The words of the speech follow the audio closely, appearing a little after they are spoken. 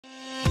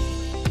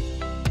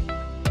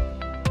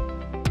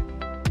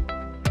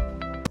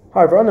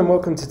Hi everyone, and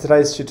welcome to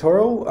today's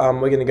tutorial.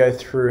 We're going to go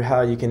through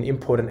how you can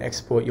import and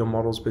export your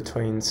models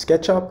between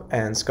SketchUp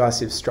and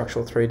SkyCiv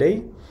Structural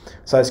 3D.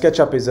 So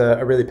SketchUp is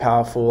a really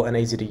powerful and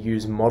easy to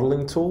use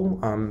modeling tool.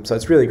 So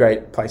it's a really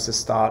great place to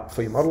start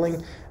for your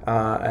modeling.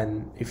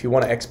 And if you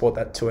want to export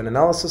that to an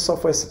analysis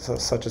software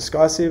such as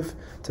SkyCiv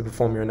to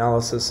perform your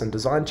analysis and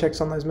design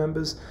checks on those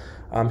members,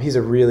 here's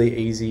a really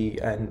easy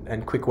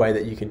and quick way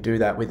that you can do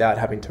that without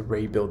having to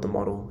rebuild the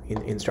model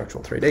in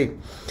Structural 3D.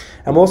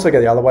 And we'll also go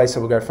the other way, so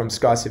we'll go from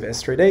SkyCiv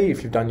S3D.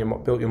 If you've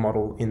built your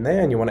model in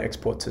there and you want to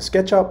export to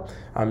SketchUp,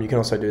 you can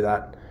also do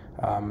that,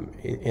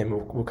 and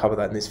we'll cover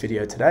that in this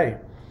video today.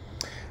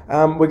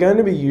 We're going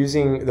to be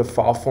using the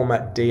file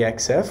format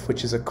DXF,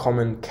 which is a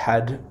common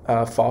CAD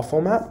file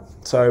format.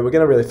 So we're going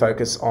to really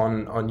focus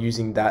on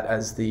using that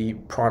as the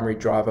primary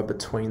driver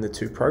between the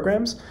two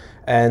programs.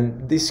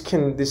 And this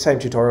same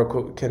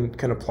tutorial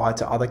can apply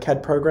to other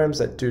CAD programs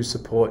that do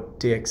support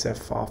DXF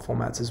file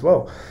formats as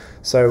well.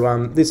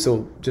 So this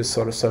will just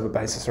sort of serve a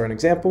basis or an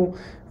example,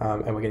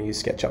 and we're going to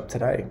use SketchUp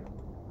today.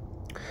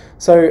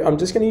 So I'm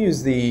just going to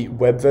use the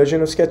web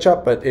version of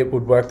SketchUp, but it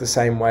would work the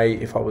same way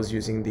if I was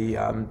using the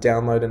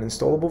download and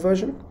installable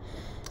version.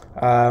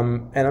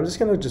 And I'm just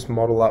going to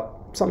model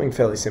up something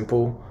fairly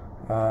simple.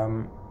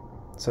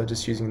 So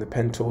just using the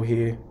pen tool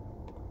here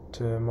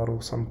to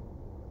model some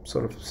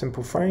sort of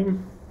simple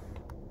frame.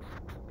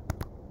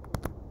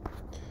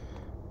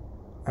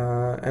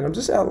 And I'm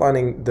just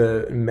outlining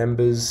the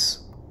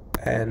members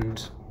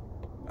and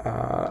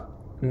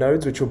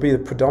nodes, which will be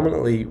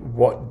predominantly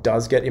what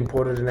does get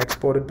imported and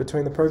exported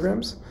between the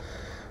programs.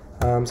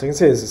 So you can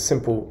see there's a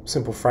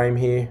simple frame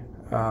here,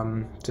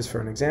 just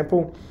for an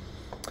example.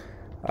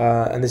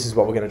 And this is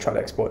what we're going to try to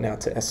export now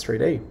to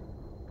S3D.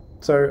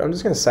 So I'm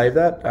just going to save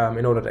that.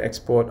 In order to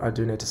export, I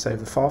do need to save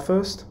the file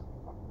first.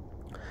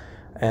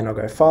 And I'll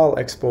go File,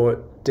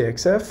 Export,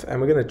 DXF,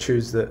 and we're going to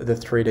choose the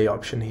 3D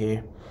option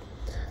here.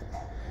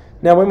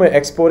 Now, when we're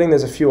exporting,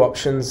 there's a few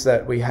options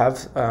that we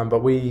have,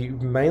 but we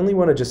mainly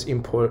want to just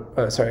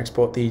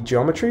export the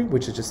geometry,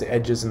 which is just the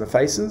edges and the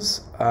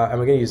faces, and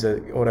we're going to use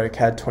the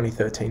AutoCAD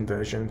 2013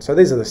 version. So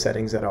these are the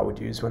settings that I would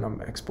use when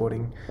I'm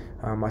exporting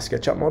my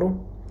SketchUp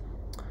model.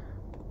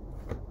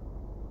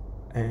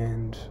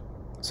 And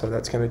so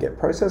that's going to get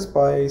processed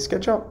by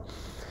SketchUp.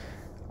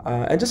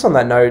 And just on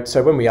that note,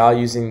 so when we are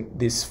using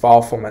this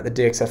file format, the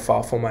DXF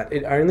file format,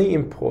 it only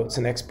imports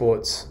and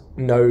exports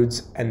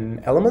nodes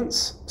and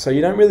elements. So you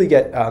don't really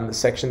get the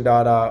section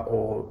data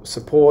or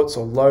supports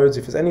or loads.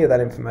 If there's any of that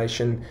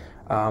information,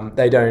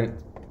 they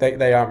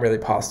aren't really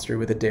passed through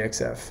with a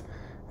DXF.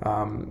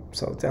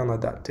 So I'll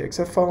download that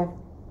DXF file.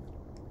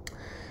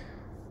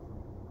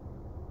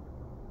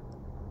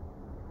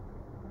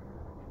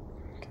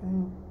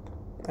 Okay.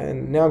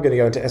 And now I'm going to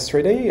go into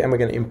S3D and we're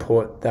going to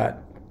import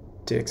that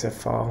DXF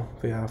file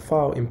via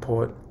File,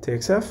 Import,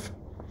 DXF.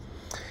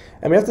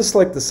 And we have to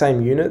select the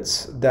same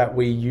units that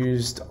we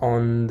used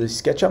on the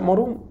SketchUp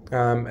model,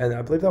 and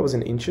I believe that was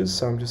in inches,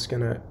 so I'm just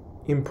going to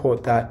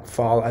import that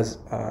file as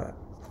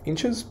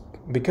inches.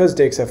 Because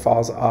DXF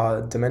files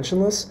are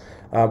dimensionless,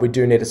 we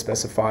do need to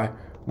specify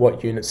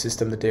what unit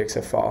system the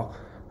DXF file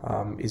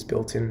is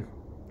built in.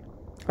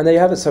 And there you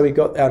have it. So we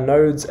got our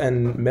nodes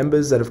and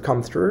members that have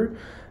come through,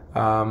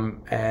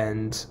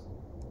 and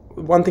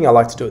one thing I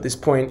like to do at this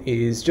point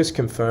is just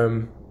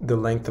confirm the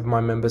length of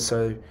my member.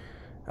 So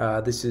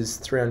this is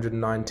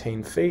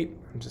 319 feet.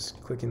 I'm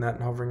just clicking that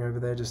and hovering over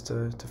there just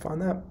to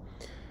find that.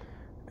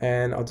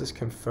 And I'll just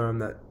confirm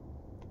that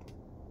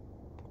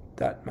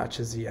that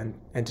matches the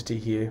entity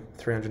here,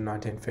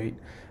 319 feet.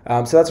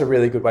 So that's a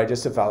really good way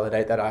just to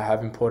validate that I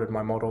have imported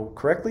my model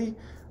correctly.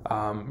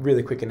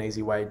 Really quick and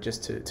easy way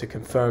just to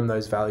confirm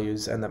those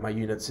values and that my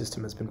unit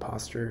system has been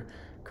passed through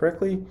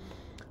correctly.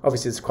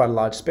 Obviously it's quite a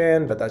large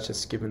span, but that's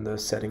just given the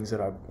settings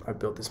that I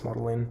built this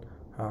model in.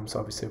 So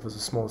obviously if it was a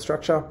smaller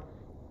structure,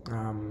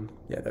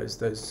 yeah, those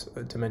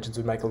dimensions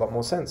would make a lot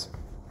more sense.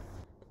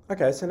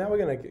 Okay, so now we're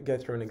going to go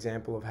through an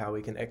example of how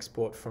we can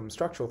export from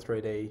Structural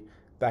 3D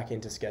back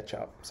into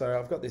SketchUp. So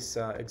I've got this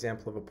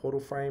example of a portal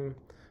frame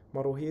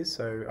model here.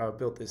 So I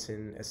built this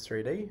in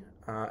S3D,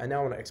 and now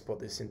I want to export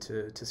this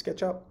into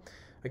SketchUp.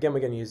 Again, we're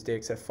going to use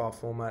DXF file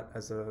format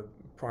as a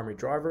primary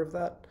driver of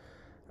that.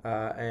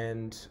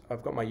 And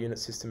I've got my unit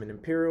system in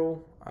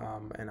Imperial,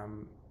 and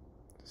I'm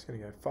just going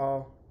to go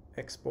File,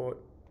 Export,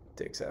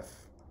 DXF.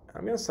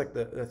 I'm going to select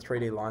the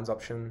 3D lines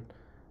option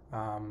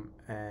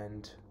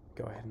and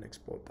go ahead and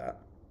export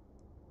that.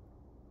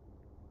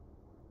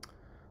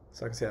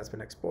 So I can see that's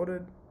been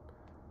exported.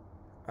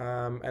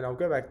 And I'll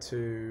go back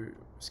to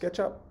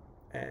SketchUp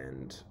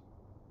and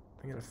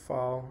I'm going to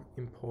File,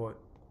 Import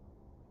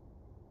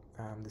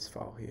this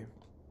file here.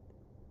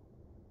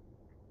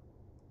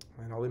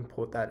 And I'll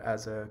import that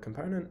as a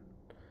component.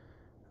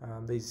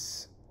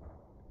 These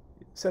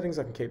settings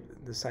I can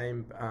keep the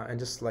same and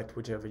just select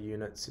whichever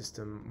unit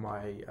system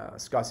my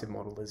SkyCiv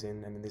model is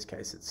in, and in this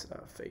case it's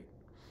feet.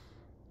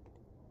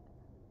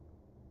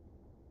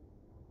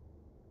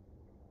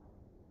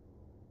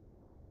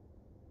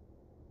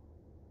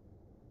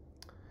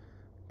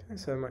 Okay,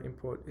 so my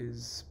import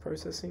is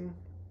processing.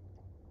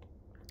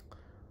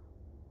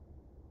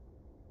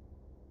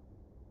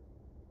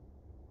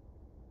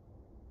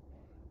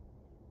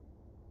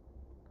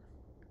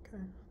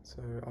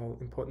 So I'll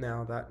import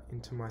now that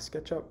into my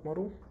SketchUp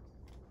model.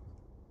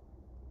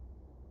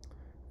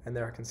 And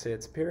there I can see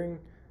it's appearing.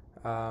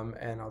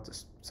 And I'll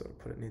just sort of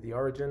put it near the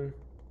origin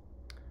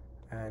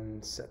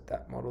and set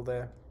that model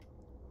there.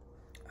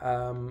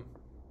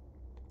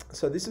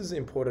 So this is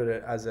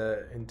imported as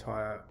an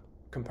entire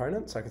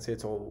component, so I can see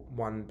it's all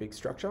one big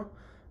structure,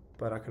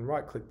 but I can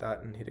right click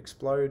that and hit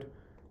explode,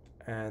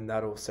 and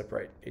that'll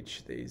separate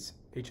each of these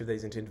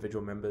into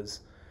individual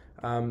members.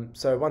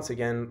 So once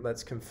again,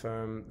 let's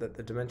confirm that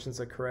the dimensions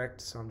are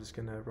correct. So I'm just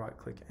going to right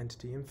click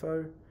entity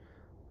info.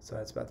 So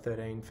that's about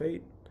 13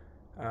 feet.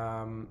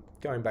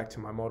 Going back to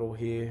my model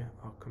here,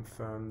 I'll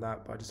confirm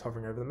that by just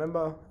hovering over the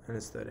member, and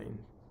it's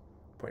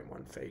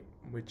 13.1 feet,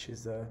 which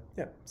is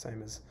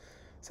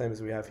same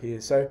as we have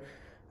here. So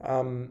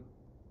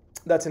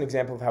that's an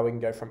example of how we can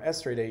go from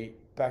S3D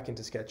back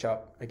into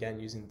SketchUp, again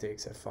using the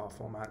DXF file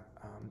format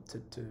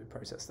to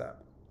process that.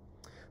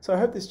 So I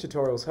hope this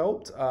tutorial's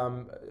helped.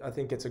 I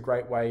think it's a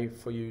great way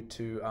for you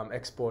to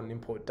export and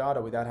import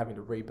data without having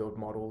to rebuild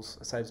models.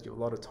 It saves you a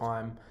lot of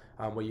time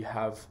where you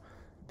have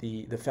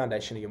the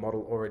foundation of your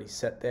model already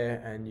set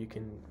there, and you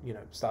can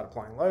start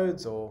applying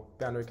loads or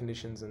boundary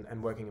conditions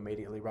and working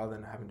immediately rather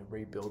than having to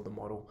rebuild the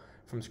model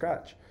from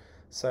scratch.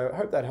 So I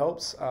hope that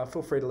helps.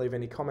 Feel free to leave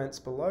any comments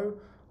below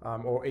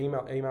or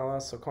email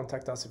us or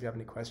contact us if you have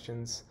any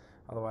questions.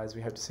 Otherwise,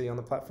 we hope to see you on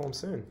the platform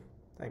soon.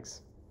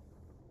 Thanks.